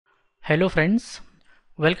Hello friends,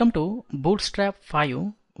 welcome to Bootstrap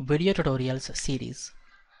 5 video tutorials series.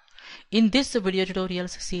 In this video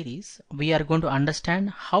tutorials series, we are going to understand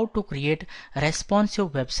how to create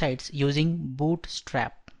responsive websites using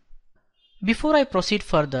Bootstrap. Before I proceed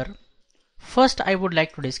further, first I would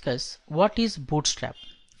like to discuss what is Bootstrap.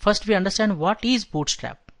 First we understand what is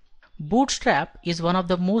Bootstrap. Bootstrap is one of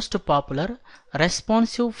the most popular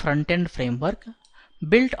responsive front-end framework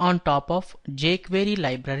built on top of jQuery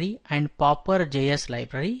library and Popper.js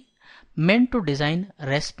library, meant to design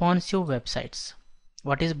responsive websites.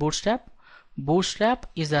 What is Bootstrap? Bootstrap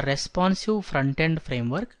is a responsive front-end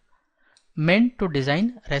framework meant to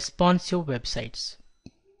design responsive websites.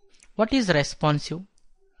 What is responsive?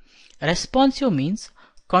 Responsive means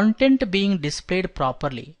content being displayed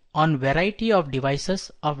properly on variety of devices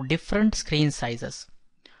of different screen sizes.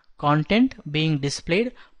 Content being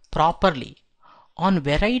displayed properly on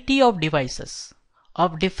variety of devices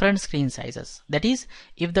of different screen sizes. That is,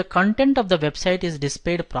 if the content of the website is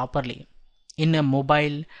displayed properly in a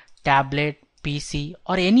mobile, tablet, PC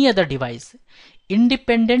or any other device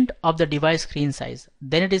independent of the device screen size,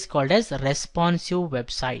 then it is called as responsive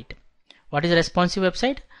website. What is a responsive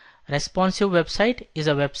website? Responsive website is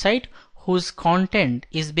a website whose content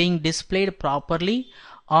is being displayed properly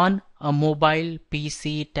on a mobile,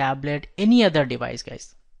 PC, tablet, any other device,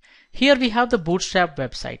 guys. Here we have the Bootstrap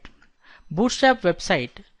website. Bootstrap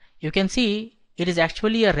website, you can see it is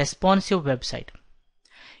actually a responsive website.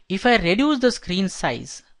 If I reduce the screen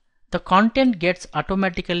size, the content gets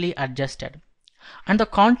automatically adjusted and the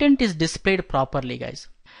content is displayed properly, guys.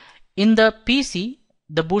 In the PC,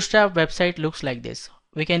 the Bootstrap website looks like this.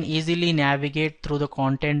 We can easily navigate through the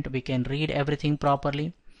content, we can read everything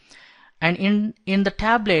properly. And in the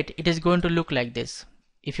tablet, it is going to look like this.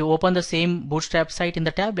 If you open the same Bootstrap site in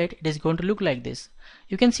the tablet, it is going to look like this.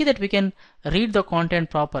 You can see that we can read the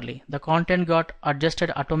content properly. The content got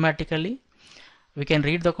adjusted automatically. We can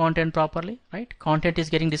read the content properly, right? Content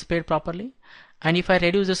is getting displayed properly. And if I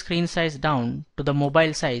reduce the screen size down to the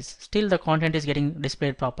mobile size, still the content is getting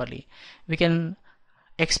displayed properly. We can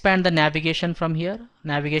expand the navigation from here,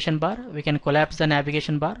 navigation bar. We can collapse the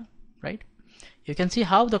navigation bar, right? You can see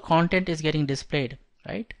how the content is getting displayed,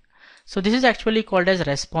 right? So this is actually called as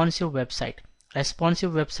responsive website.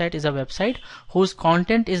 Responsive website is a website whose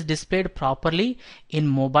content is displayed properly in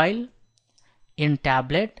mobile, in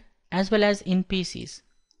tablet, as well as in PCs.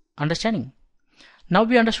 Understanding? Now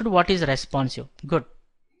we understood what is responsive. Good.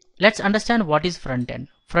 Let's understand what is front-end.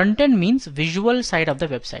 Front-end means visual side of the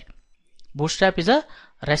website. Bootstrap is a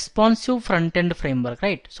responsive front-end framework,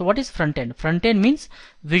 right? So what is front-end? Front-end means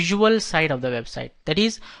visual side of the website. That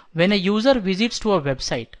is, when a user visits to a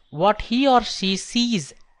website, what he or she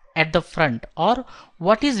sees at the front or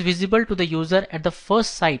what is visible to the user at the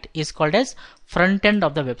first sight is called as front-end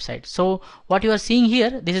of the website. So what you are seeing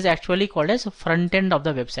here, this is actually called as front-end of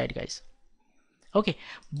the website, guys. Okay,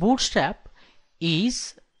 Bootstrap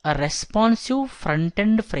is a responsive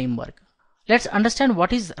front-end framework. Let's understand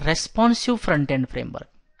what is responsive front-end framework.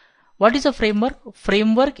 What is a framework?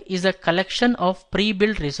 Framework is a collection of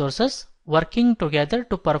pre-built resources working together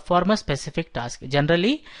to perform a specific task.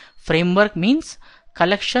 Generally, framework means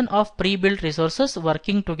collection of pre-built resources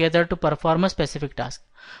working together to perform a specific task.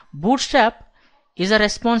 Bootstrap is a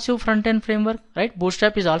responsive front-end framework, right?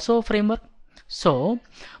 Bootstrap is also a framework. So,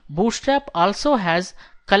 Bootstrap also has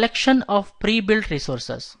collection of pre-built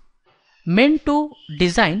resources meant to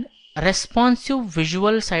design responsive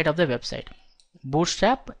visual side of the website.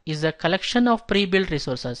 Bootstrap is a collection of pre-built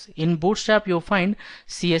resources. In Bootstrap you find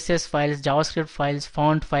CSS files, JavaScript files,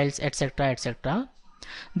 font files, etc., etc.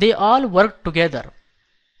 They all work together.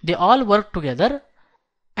 They all work together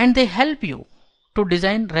and they help you to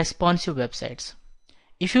design responsive websites.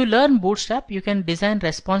 If you learn Bootstrap, you can design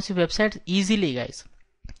responsive websites easily, guys.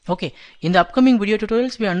 Okay, in the upcoming video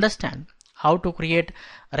tutorials we understand how to create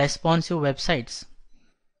responsive websites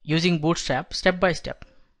using Bootstrap step by step.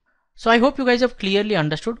 So I hope you guys have clearly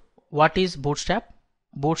understood what is Bootstrap.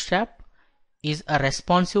 Bootstrap is a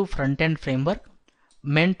responsive front-end framework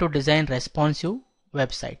meant to design responsive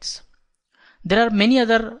websites. There are many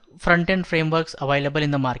other front-end frameworks available in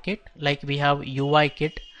the market, like we have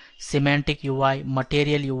UIKit, Semantic UI,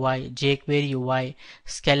 Material UI, jQuery UI,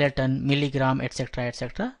 Skeleton, Milligram, etc.,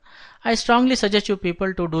 etc. I strongly suggest you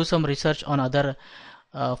people to do some research on other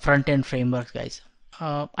front-end frameworks, guys.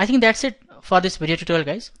 I think that's it for this video tutorial,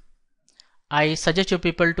 guys. I suggest you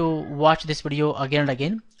people to watch this video again and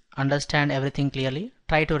again, understand everything clearly,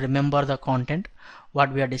 try to remember the content,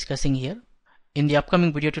 what we are discussing here. In the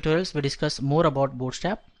upcoming video tutorials, we discuss more about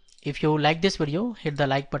Bootstrap. If you like this video, hit the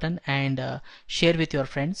like button and share with your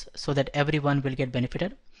friends so that everyone will get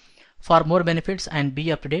benefited. For more benefits and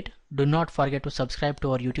be up to date, do not forget to subscribe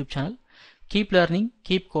to our YouTube channel. Keep learning,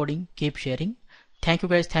 keep coding, keep sharing. Thank you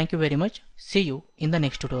guys. Thank you very much. See you in the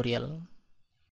next tutorial.